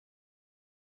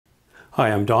Hi,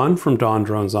 I'm Don from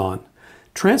dondroneson.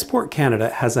 Transport Canada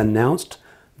has announced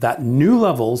that new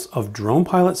levels of drone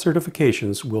pilot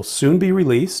certifications will soon be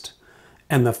released,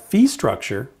 and the fee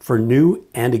structure for new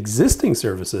and existing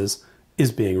services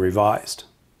is being revised.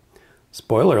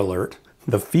 Spoiler alert,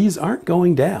 the fees aren't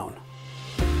going down.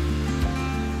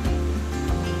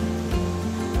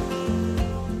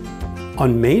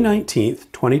 On May 19th,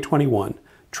 2021,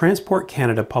 Transport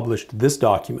Canada published this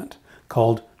document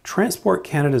called Transport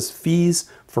Canada's Fees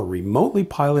for Remotely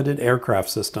Piloted Aircraft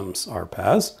Systems,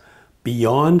 RPAS,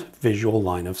 Beyond Visual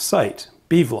Line of Sight,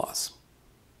 BVLOS.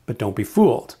 But don't be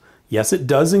fooled. Yes, it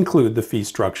does include the fee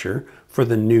structure for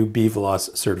the new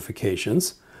BVLOS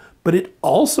certifications, but it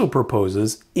also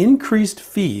proposes increased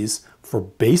fees for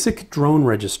basic drone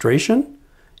registration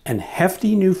and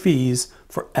hefty new fees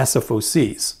for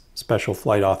SFOCs, Special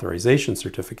Flight Authorization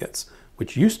Certificates,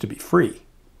 which used to be free.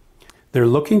 They're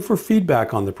looking for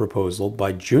feedback on the proposal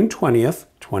by June 20th,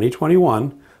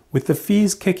 2021, with the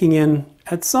fees kicking in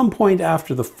at some point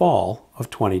after the fall of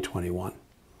 2021.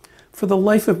 For the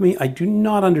life of me, I do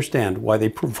not understand why they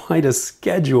provide a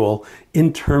schedule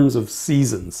in terms of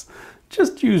seasons.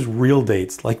 Just use real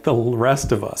dates like the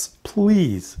rest of us,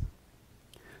 please.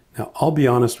 Now, I'll be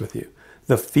honest with you.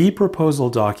 The fee proposal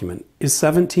document is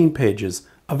 17 pages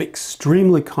of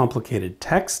extremely complicated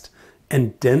text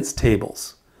and dense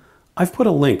tables. I've put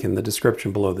a link in the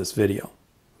description below this video.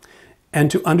 And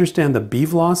to understand the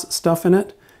BVLOS stuff in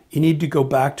it, you need to go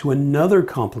back to another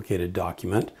complicated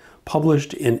document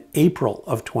published in April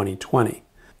of 2020.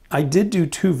 I did do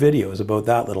 2 videos about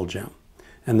that little gem,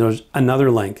 and there's another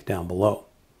link down below.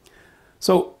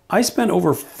 So I spent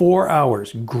over 4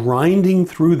 hours grinding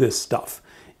through this stuff,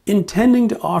 intending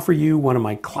to offer you one of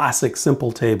my classic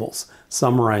simple tables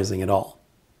summarizing it all.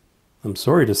 I'm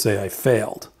sorry to say I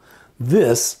failed.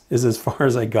 This is as far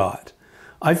as I got.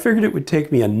 I figured it would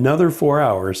take me another 4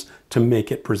 hours to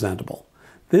make it presentable.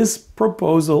 This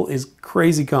proposal is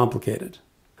crazy complicated.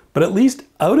 But at least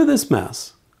out of this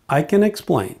mess, I can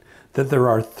explain that there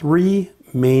are 3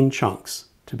 main chunks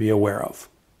to be aware of.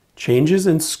 Changes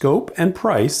in scope and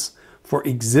price for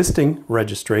existing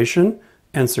registration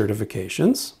and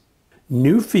certifications,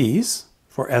 new fees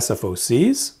for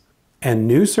SFOCs, and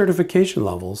new certification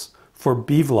levels for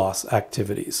BVLOS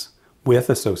activities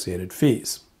with associated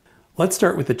fees. Let's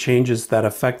start with the changes that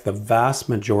affect the vast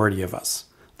majority of us,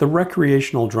 the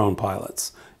recreational drone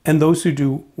pilots, and those who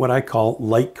do what I call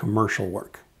light commercial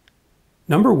work.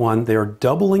 Number 1, they are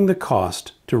doubling the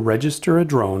cost to register a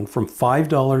drone from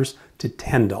 $5 to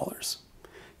 $10.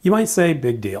 You might say,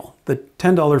 big deal. The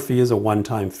 $10 fee is a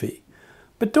one-time fee.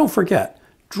 But don't forget,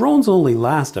 drones only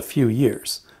last a few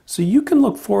years, so you can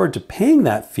look forward to paying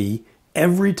that fee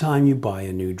every time you buy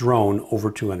a new drone over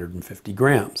 250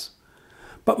 grams.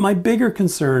 But my bigger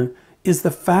concern is the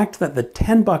fact that the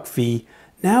 $10 fee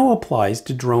now applies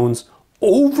to drones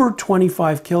over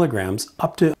 25 kilograms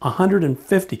up to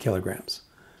 150 kilograms.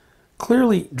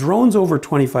 Clearly, drones over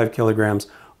 25 kilograms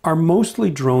are mostly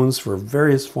drones for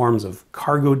various forms of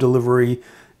cargo delivery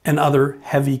and other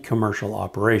heavy commercial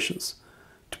operations.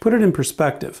 To put it in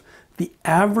perspective, the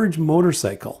average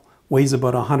motorcycle weighs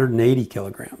about 180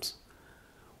 kilograms.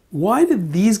 Why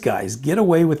did these guys get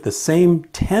away with the same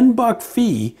 $10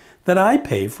 fee that I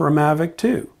pay for a Mavic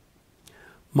 2?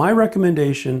 My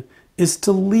recommendation is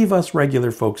to leave us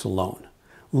regular folks alone.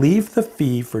 Leave the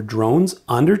fee for drones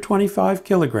under 25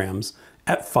 kilograms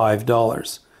at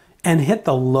 $5 and hit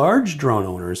the large drone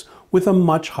owners with a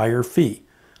much higher fee.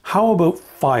 How about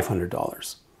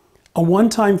 $500? A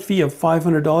one-time fee of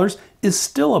 $500 is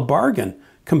still a bargain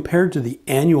compared to the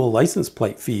annual license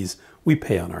plate fees we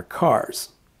pay on our cars.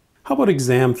 How about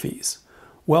exam fees?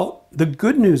 Well, the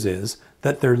good news is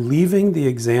that they're leaving the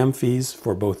exam fees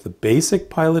for both the basic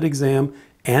pilot exam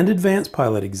and advanced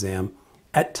pilot exam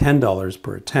at $10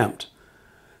 per attempt.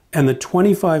 And the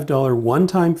 $25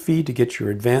 one-time fee to get your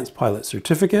advanced pilot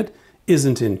certificate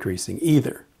isn't increasing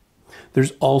either.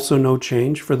 There's also no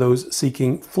change for those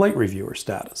seeking flight reviewer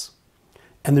status.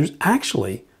 And there's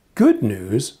actually good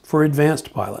news for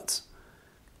advanced pilots.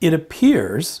 It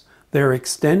appears they're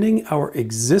extending our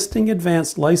existing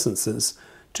advanced licenses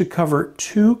to cover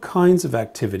 2 kinds of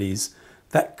activities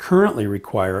that currently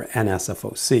require an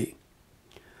SFOC.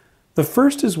 The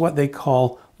first is what they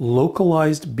call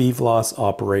localized BVLOS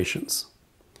operations.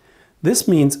 This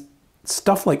means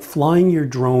stuff like flying your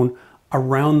drone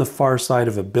around the far side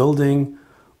of a building,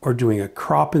 or doing a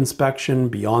crop inspection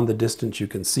beyond the distance you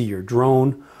can see your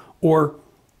drone, or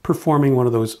performing one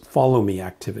of those follow me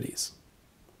activities.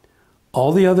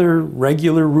 All the other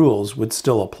regular rules would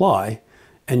still apply,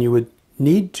 and you would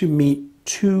need to meet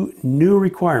 2 new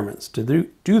requirements to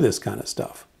do this kind of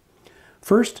stuff.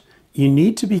 First, you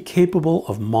need to be capable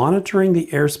of monitoring the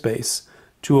airspace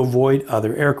to avoid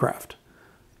other aircraft.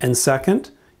 And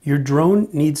second, your drone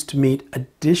needs to meet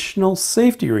additional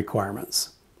safety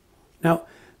requirements. Now,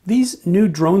 these new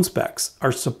drone specs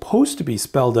are supposed to be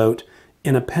spelled out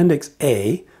in Appendix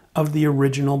A of the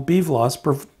original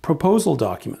BVLOS proposal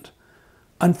document.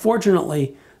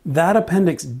 Unfortunately, that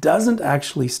appendix doesn't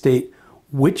actually state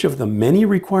which of the many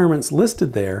requirements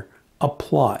listed there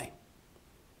apply.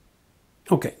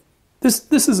 Okay,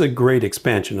 this is a great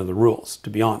expansion of the rules, to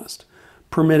be honest,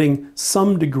 permitting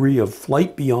some degree of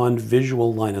flight beyond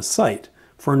visual line of sight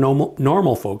for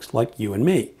normal folks like you and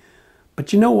me.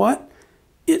 But you know what?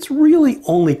 It's really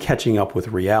only catching up with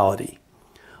reality.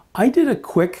 I did a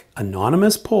quick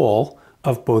anonymous poll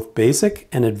of both basic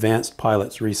and advanced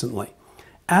pilots recently,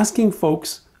 asking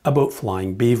folks about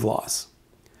flying BVLOS.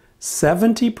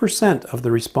 70% of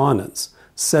the respondents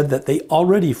said that they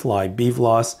already fly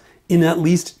BVLOS in at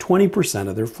least 20%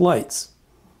 of their flights.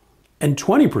 And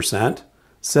 20%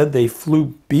 said they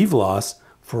flew BVLOS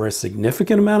for a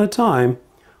significant amount of time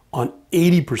on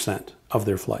 80% of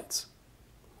their flights.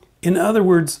 In other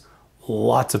words,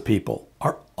 lots of people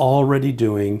are already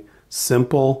doing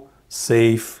simple,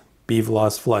 safe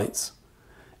BVLOS flights.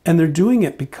 And they're doing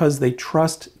it because they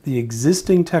trust the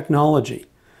existing technology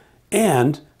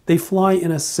and they fly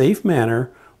in a safe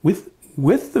manner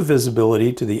with the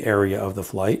visibility to the area of the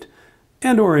flight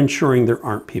and or ensuring there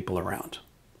aren't people around.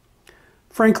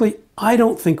 Frankly, I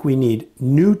don't think we need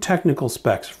new technical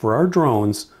specs for our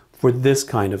drones for this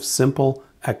kind of simple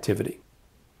activity.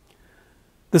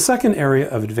 The second area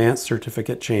of advanced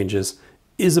certificate changes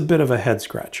is a bit of a head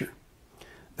scratcher.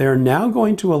 They are now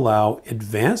going to allow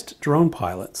advanced drone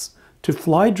pilots to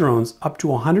fly drones up to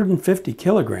 150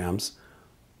 kilograms,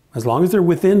 as long as they're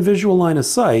within visual line of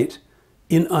sight,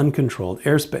 in uncontrolled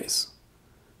airspace.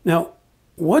 Now,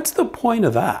 what's the point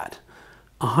of that?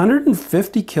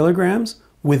 150 kilograms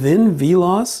within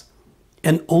VLOS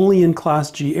and only in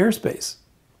Class G airspace?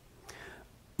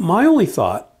 My only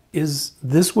thought is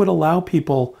this would allow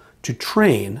people to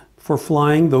train for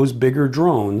flying those bigger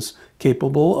drones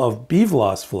capable of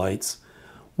BVLOS flights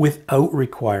without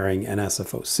requiring an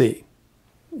SFOC.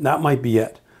 That might be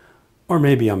it. Or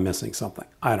maybe I'm missing something.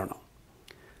 I don't know.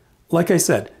 Like I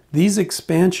said, these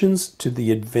expansions to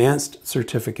the advanced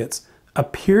certificates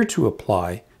appear to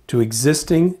apply to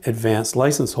existing advanced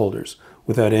license holders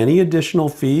without any additional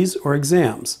fees or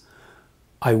exams.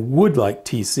 I would like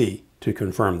TC to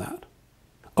confirm that.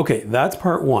 Okay, that's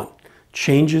part one.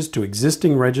 Changes to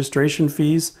existing registration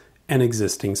fees and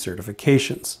existing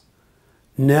certifications.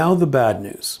 Now the bad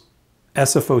news.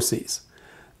 SFOCs.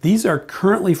 These are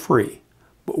currently free,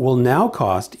 but will now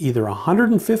cost either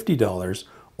 $150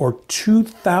 or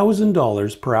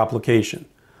 $2,000 per application,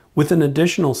 with an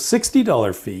additional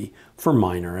 $60 fee for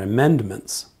minor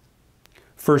amendments.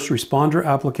 First responder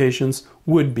applications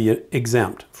would be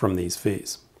exempt from these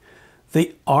fees.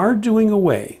 They are doing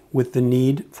away with the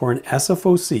need for an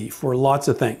SFOC for lots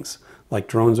of things, like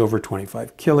drones over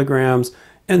 25 kilograms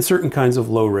and certain kinds of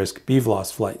low-risk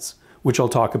BVLOS flights, which I'll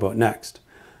talk about next.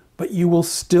 But you will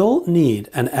still need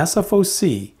an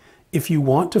SFOC if you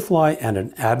want to fly at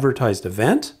an advertised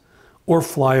event, or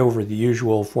fly over the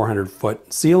usual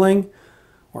 400-foot ceiling,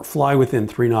 or fly within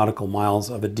 3 nautical miles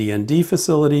of a DND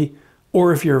facility,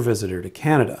 or if you're a visitor to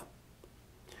Canada.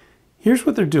 Here's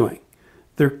what they're doing.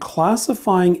 They're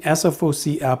classifying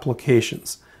SFOC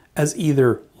applications as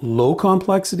either low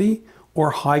complexity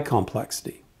or high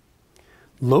complexity.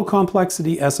 Low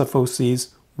complexity SFOCs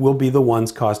will be the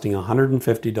ones costing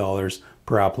 $150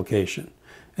 per application.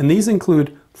 And these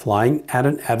include flying at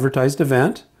an advertised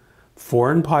event,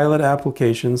 foreign pilot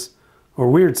applications, or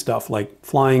weird stuff like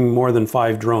flying more than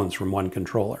 5 drones from one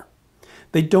controller.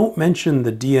 They don't mention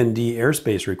the DND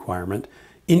airspace requirement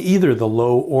in either the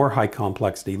low or high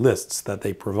complexity lists that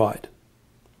they provide.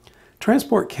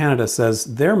 Transport Canada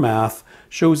says their math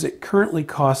shows it currently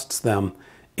costs them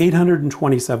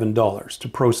 $827 to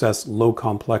process low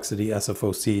complexity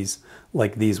SFOCs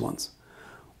like these ones.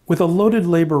 With a loaded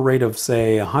labor rate of,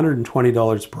 say,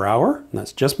 $120 per hour, and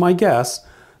that's just my guess,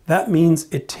 that means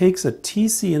it takes a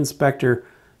TC inspector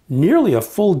nearly a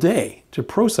full day to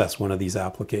process one of these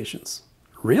applications.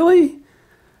 Really?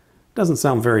 Doesn't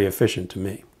sound very efficient to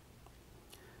me.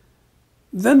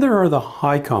 Then there are the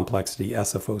high complexity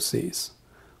SFOCs.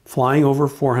 Flying over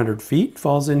 400 feet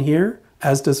falls in here,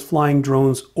 as does flying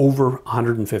drones over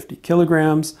 150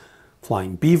 kilograms,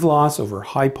 flying BVLOS over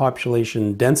high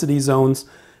population density zones,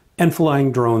 and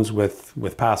flying drones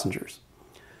with passengers.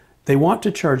 They want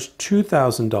to charge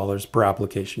 $2,000 per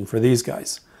application for these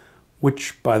guys,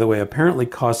 which, by the way, apparently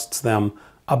costs them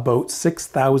about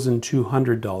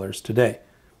 $6,200 today,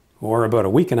 or about a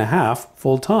week and a half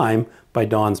full-time by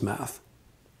Don's math.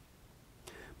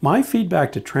 My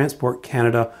feedback to Transport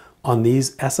Canada on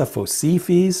these SFOC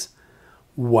fees?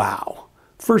 Wow.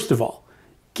 First of all,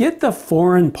 get the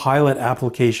foreign pilot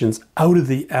applications out of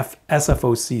the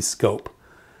SFOC scope.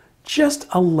 Just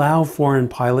allow foreign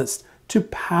pilots to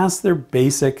pass their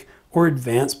basic or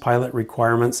advanced pilot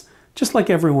requirements just like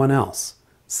everyone else.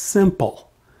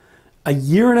 Simple. A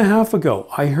year and a half ago,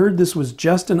 I heard this was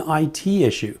just an IT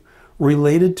issue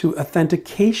related to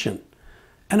authentication,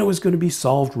 and it was going to be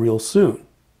solved real soon.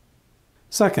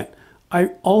 Second,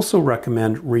 I also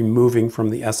recommend removing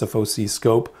from the SFOC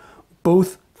scope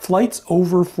both flights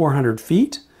over 400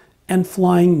 feet and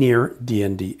flying near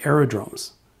D&D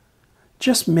aerodromes.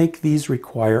 Just make these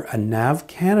require a NAV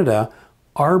Canada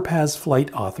RPAS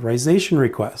flight authorization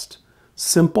request.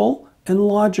 Simple and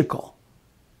logical.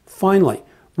 Finally,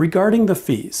 regarding the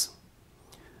fees,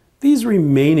 these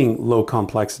remaining low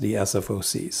complexity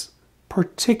SFOCs,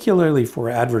 particularly for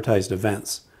advertised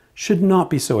events, should not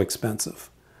be so expensive.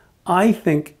 I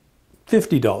think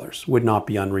 $50 would not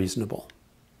be unreasonable.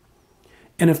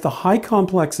 And if the high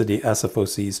complexity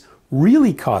SFOCs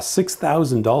really cost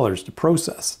 $6,000 to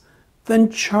process, then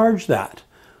charge that.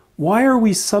 Why are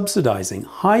we subsidizing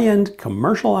high-end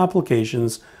commercial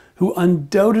applications who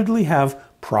undoubtedly have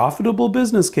profitable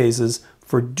business cases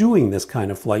for doing this kind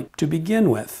of flight to begin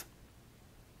with?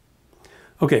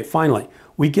 Okay, finally,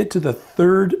 we get to the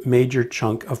third major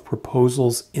chunk of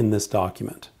proposals in this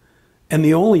document, and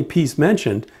the only piece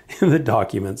mentioned in the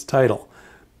document's title,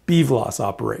 BVLOS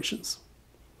operations.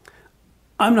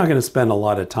 I'm not going to spend a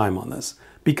lot of time on this,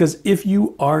 because if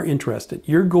you are interested,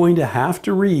 you're going to have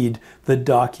to read the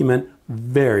document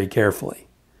very carefully.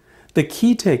 The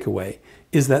key takeaway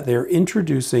is that they're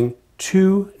introducing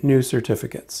two new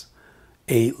certificates,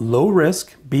 a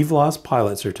low-risk BVLOS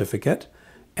pilot certificate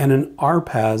and an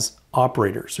RPAS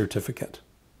operator certificate.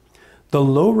 The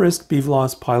low-risk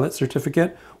BVLOS pilot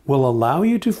certificate will allow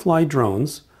you to fly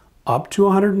drones up to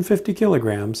 150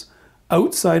 kilograms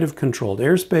outside of controlled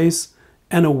airspace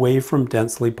and away from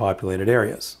densely populated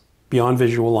areas, beyond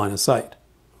visual line of sight.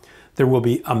 There will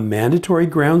be a mandatory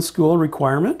ground school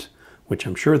requirement, which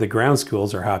I'm sure the ground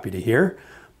schools are happy to hear,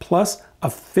 plus a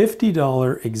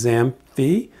 $50 exam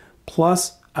fee,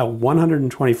 plus a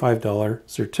 $125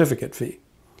 certificate fee.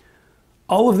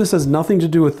 All of this has nothing to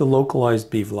do with the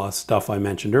localized BVLOS stuff I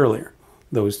mentioned earlier,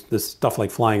 this stuff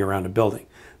like flying around a building.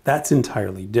 That's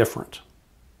entirely different.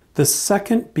 The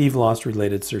second BVLOS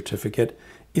related certificate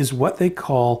is what they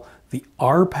call the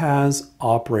RPAS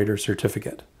Operator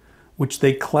Certificate, which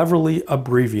they cleverly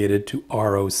abbreviated to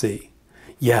ROC.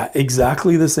 Yeah,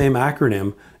 exactly the same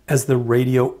acronym as the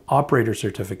Radio Operator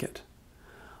Certificate.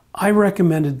 I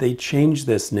recommended they change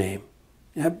this name.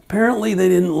 Apparently they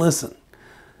didn't listen.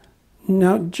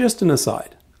 Now, just an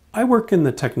aside, I work in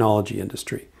the technology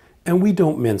industry, and we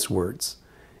don't mince words.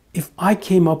 If I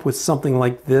came up with something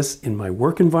like this in my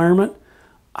work environment,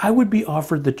 I would be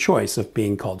offered the choice of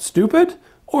being called stupid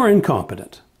or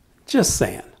incompetent. Just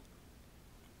saying.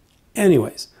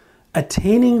 Anyways,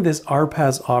 attaining this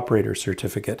RPAS operator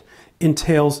certificate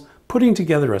entails putting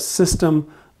together a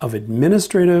system of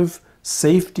administrative,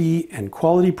 safety, and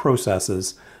quality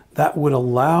processes that would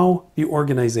allow the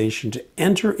organization to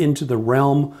enter into the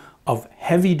realm of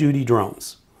heavy-duty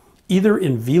drones, either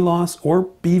in VLOS or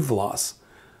BVLOS.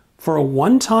 For a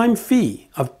one-time fee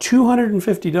of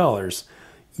 $250,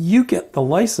 you get the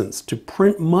license to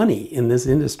print money in this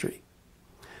industry.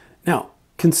 Now,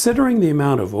 considering the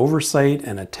amount of oversight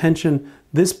and attention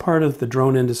this part of the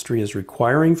drone industry is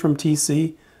requiring from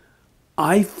TC,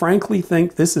 I frankly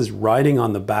think this is riding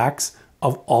on the backs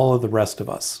of all of the rest of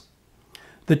us.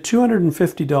 The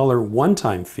 $250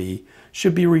 one-time fee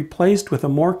should be replaced with a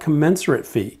more commensurate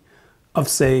fee of,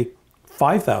 say,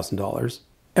 $5,000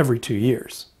 every 2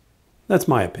 years. That's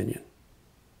my opinion.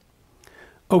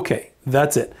 Okay,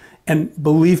 that's it. And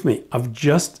believe me, I've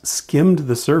just skimmed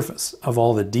the surface of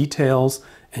all the details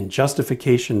and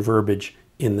justification verbiage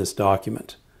in this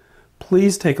document.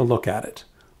 Please take a look at it,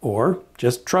 or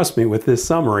just trust me with this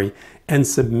summary and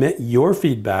submit your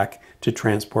feedback to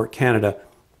Transport Canada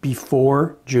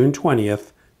before June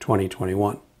 20th,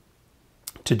 2021.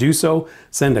 To do so,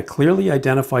 send a clearly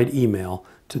identified email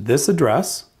to this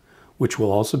address, which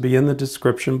will also be in the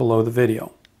description below the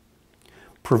video.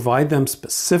 Provide them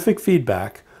specific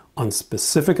feedback on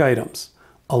specific items,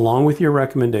 along with your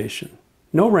recommendation.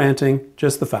 No ranting,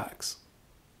 just the facts.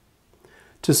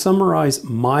 To summarize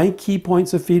my key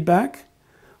points of feedback: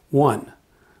 1.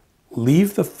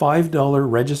 Leave the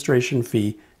 $5 registration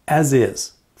fee as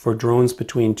is for drones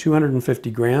between 250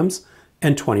 grams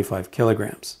and 25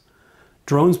 kilograms.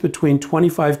 Drones between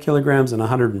 25 kilograms and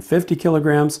 150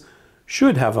 kilograms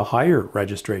should have a higher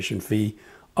registration fee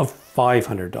of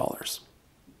 $500.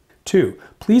 2.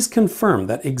 Please confirm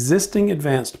that existing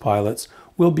advanced pilots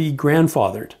will be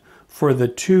grandfathered for the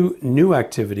 2 new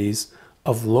activities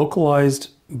of localized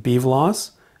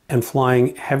BVLOS and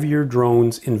flying heavier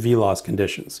drones in VLOS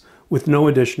conditions with no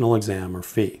additional exam or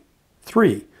fee.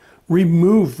 3.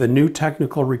 Remove the new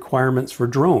technical requirements for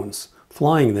drones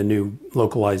flying the new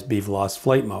localized BVLOS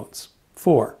flight modes.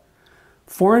 4.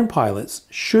 Foreign pilots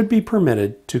should be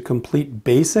permitted to complete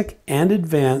basic and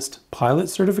advanced pilot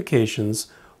certifications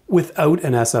without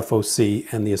an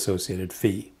SFOC and the associated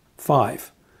fee.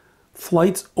 5.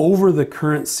 Flights over the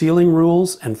current ceiling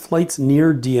rules and flights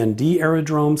near DND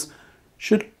aerodromes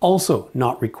should also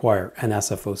not require an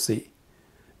SFOC.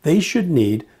 They should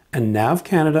need a NAV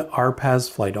Canada RPAS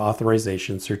Flight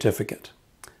Authorization Certificate.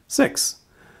 6.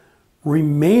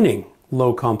 Remaining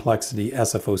low complexity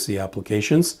SFOC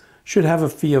applications should have a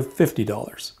fee of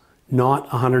 $50, not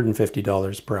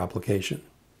 $150 per application.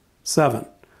 7.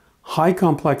 High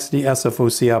complexity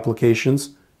SFOC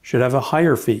applications should have a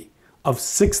higher fee of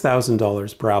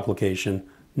 $6,000 per application,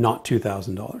 not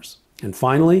 $2,000. And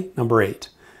finally, number 8,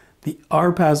 the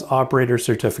RPAS Operator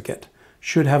Certificate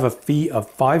should have a fee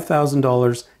of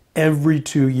 $5,000 every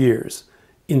 2 years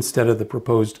instead of the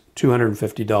proposed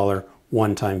 $250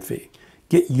 one-time fee.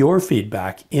 Get your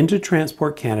feedback into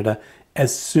Transport Canada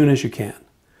as soon as you can.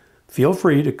 Feel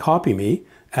free to copy me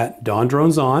at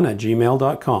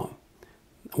dondroneson@gmail.com.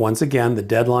 Once again, the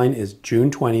deadline is June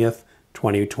 20th,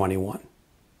 2021.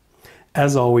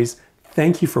 As always,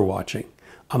 thank you for watching.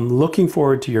 I'm looking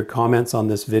forward to your comments on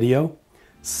this video.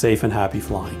 Safe and happy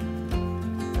flying.